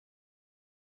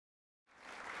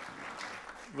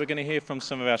we're going to hear from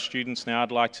some of our students now.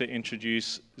 I'd like to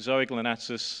introduce Zoe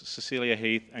Glenatsis, Cecilia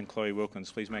Heath, and Chloe Wilkins.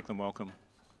 Please make them welcome.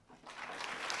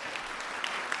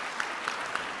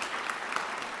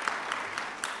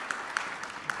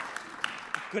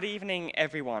 Good evening,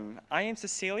 everyone. I am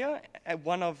Cecilia,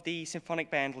 one of the symphonic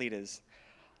band leaders.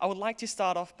 I would like to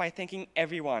start off by thanking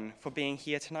everyone for being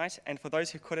here tonight, and for those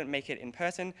who couldn't make it in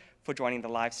person, for joining the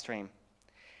live stream.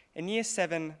 In Year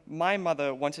 7, my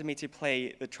mother wanted me to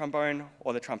play the trombone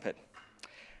or the trumpet.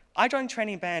 I joined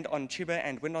training band on tuba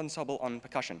and wind ensemble on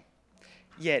percussion.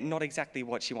 Yeah, not exactly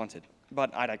what she wanted, but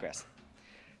I digress.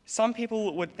 Some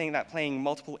people would think that playing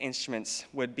multiple instruments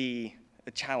would be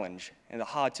a challenge and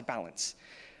hard to balance.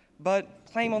 But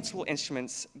playing multiple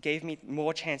instruments gave me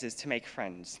more chances to make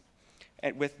friends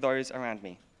with those around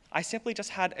me. I simply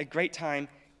just had a great time,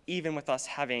 even with us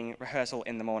having rehearsal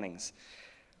in the mornings.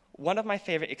 One of my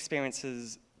favorite experience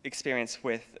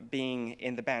with being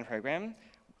in the band program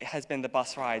has been the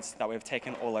bus rides that we've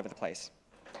taken all over the place.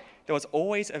 There was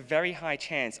always a very high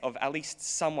chance of at least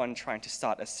someone trying to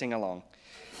start a sing-along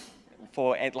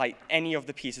for like any of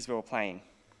the pieces we were playing.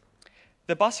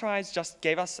 The bus rides just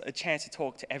gave us a chance to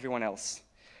talk to everyone else,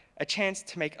 a chance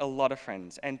to make a lot of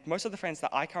friends, and most of the friends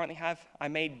that I currently have, I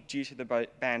made due to the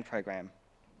band program.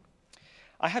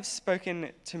 I have spoken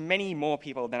to many more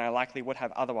people than I likely would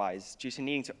have otherwise, due to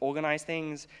needing to organize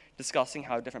things, discussing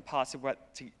how different parts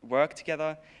work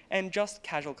together, and just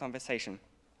casual conversation.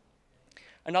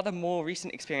 Another more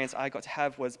recent experience I got to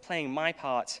have was playing my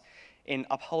part in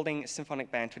upholding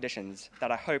symphonic band traditions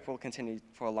that I hope will continue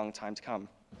for a long time to come.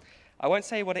 I won't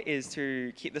say what it is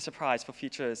to keep the surprise for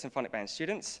future symphonic band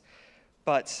students,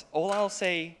 but all I'll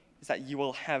say is that you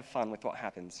will have fun with what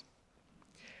happens.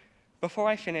 Before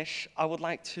I finish, I would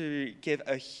like to give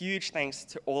a huge thanks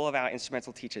to all of our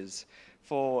instrumental teachers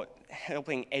for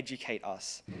helping educate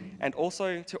us, and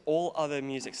also to all other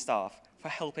music staff for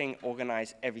helping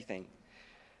organize everything.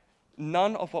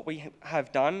 None of what we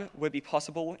have done would be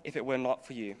possible if it were not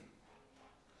for you.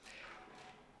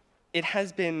 It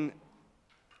has been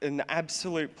an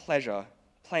absolute pleasure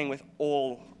playing with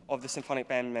all of the symphonic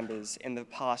band members in the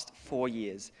past 4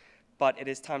 years, but it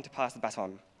is time to pass the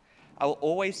baton. I will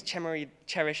always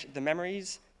cherish the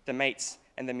memories, the mates,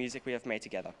 and the music we have made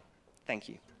together. Thank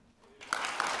you.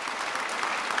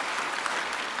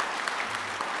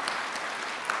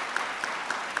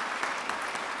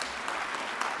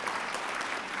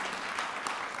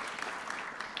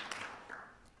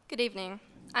 Good evening.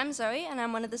 I'm Zoe, and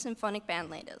I'm one of the symphonic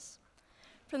band leaders.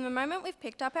 From the moment we've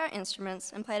picked up our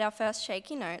instruments and played our first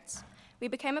shaky notes, we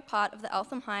became a part of the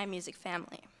Eltham High music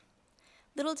family.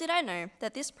 Little did I know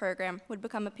that this program would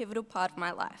become a pivotal part of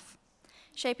my life,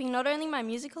 shaping not only my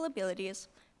musical abilities,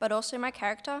 but also my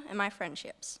character and my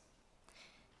friendships.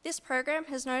 This program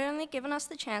has not only given us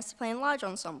the chance to play in large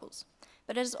ensembles,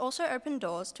 but it has also opened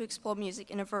doors to explore music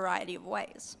in a variety of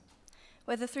ways.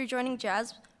 Whether through joining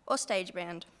jazz or stage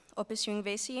band, or pursuing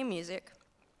VCU music,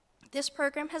 this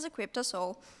program has equipped us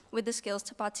all with the skills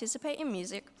to participate in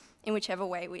music in whichever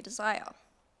way we desire.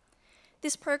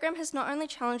 This program has not only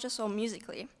challenged us all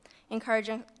musically,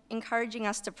 encouraging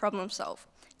us to problem solve,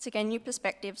 to gain new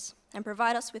perspectives, and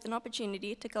provide us with an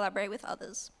opportunity to collaborate with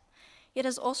others, it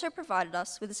has also provided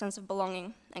us with a sense of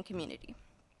belonging and community.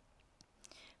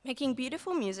 Making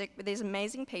beautiful music with these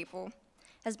amazing people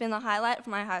has been the highlight of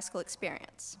my high school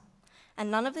experience, and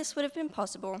none of this would have been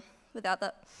possible without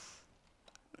the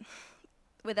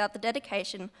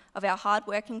dedication of our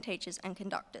hard-working teachers and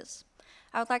conductors.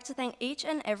 I would like to thank each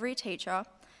and every teacher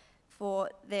for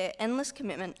their endless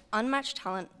commitment, unmatched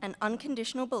talent, and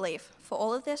unconditional belief for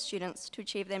all of their students to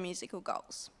achieve their musical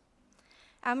goals.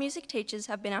 Our music teachers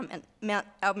have been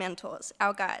our mentors,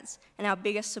 our guides, and our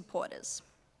biggest supporters.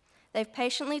 They've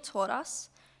patiently taught us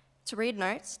to read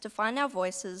notes, to find our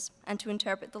voices, and to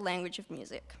interpret the language of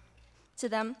music. To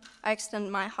them, I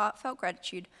extend my heartfelt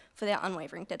gratitude for their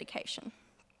unwavering dedication.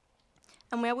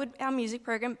 And where would our music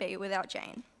program be without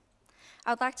Jane? I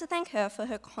would like to thank her for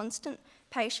her constant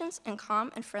patience and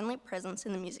calm and friendly presence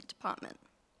in the music department.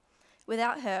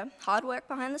 Without her hard work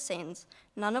behind the scenes,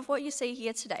 none of what you see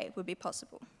here today would be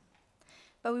possible.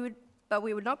 But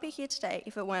we would not be here today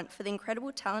if it weren't for the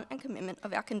incredible talent and commitment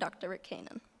of our conductor, Rick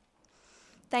Keenan.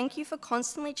 Thank you for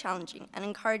constantly challenging and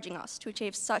encouraging us to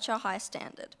achieve such a high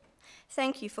standard.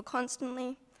 Thank you for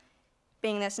constantly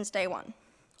being there since day one.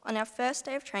 On our first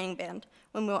day of training band,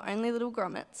 when we were only little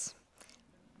grommets,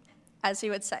 as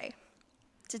he would say,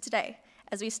 to today,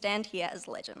 as we stand here as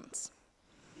legends.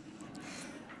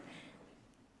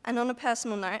 And on a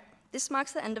personal note, this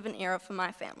marks the end of an era for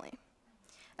my family.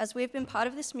 As we've been part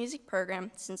of this music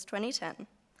program since 2010,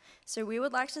 So we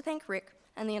would like to thank Rick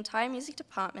and the entire music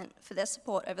department for their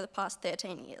support over the past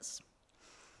 13 years.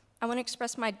 I want to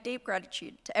express my deep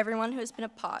gratitude to everyone who has been a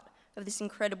part of this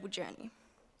incredible journey.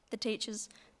 The teachers,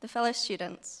 the fellow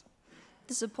students,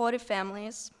 the supportive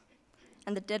families,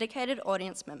 and the dedicated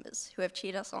audience members who have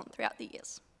cheered us on throughout the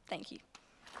years. Thank you.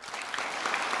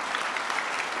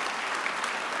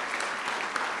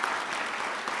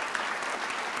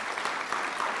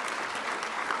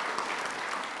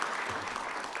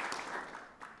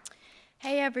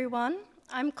 Hey everyone,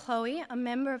 I'm Chloe, a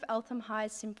member of Eltham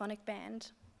High's Symphonic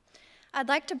Band. I'd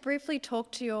like to briefly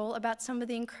talk to you all about some of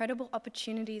the incredible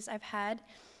opportunities I've had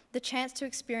the chance to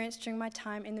experience during my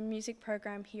time in the music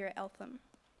program here at Eltham.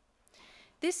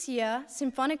 This year,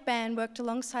 Symphonic Band worked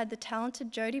alongside the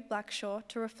talented Jodie Blackshaw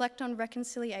to reflect on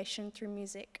reconciliation through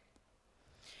music.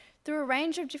 Through a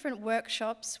range of different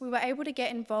workshops, we were able to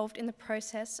get involved in the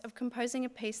process of composing a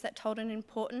piece that told an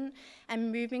important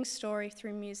and moving story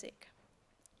through music.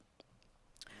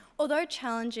 Although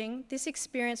challenging, this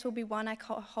experience will be one I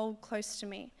hold close to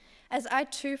me, as I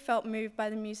too felt moved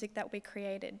by the music that we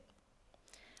created.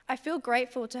 I feel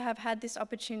grateful to have had this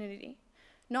opportunity,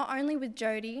 not only with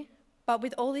Jodie, but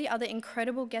with all the other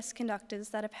incredible guest conductors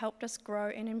that have helped us grow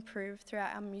and improve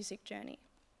throughout our music journey.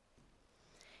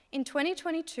 In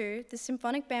 2022, the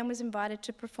Symphonic Band was invited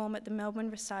to perform at the Melbourne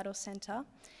Recital Centre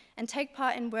and take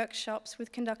part in workshops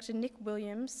with conductor Nick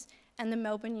Williams and the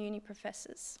Melbourne Uni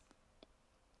professors.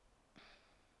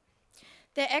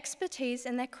 Their expertise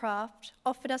and their craft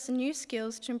offered us new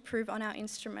skills to improve on our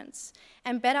instruments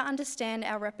and better understand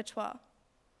our repertoire.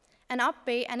 An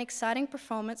upbeat and exciting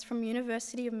performance from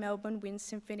University of Melbourne Wind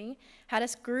Symphony had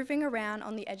us grooving around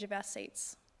on the edge of our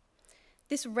seats.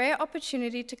 This rare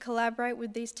opportunity to collaborate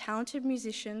with these talented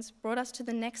musicians brought us to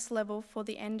the next level for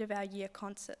the end of our year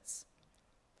concerts.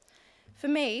 For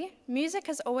me, music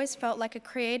has always felt like a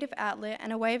creative outlet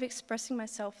and a way of expressing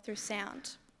myself through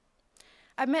sound.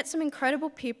 I've met some incredible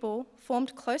people,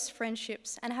 formed close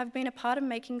friendships, and have been a part of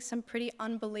making some pretty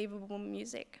unbelievable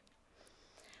music.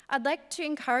 I'd like to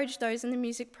encourage those in the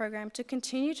music program to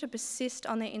continue to persist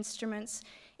on their instruments,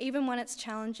 even when it's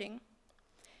challenging.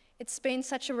 It's been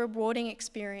such a rewarding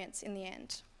experience in the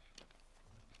end.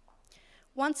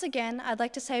 Once again, I'd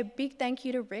like to say a big thank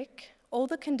you to Rick, all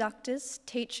the conductors,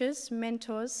 teachers,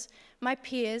 mentors, my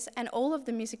peers, and all of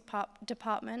the music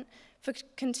department for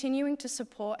continuing to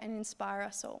support and inspire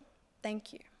us all.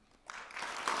 Thank you.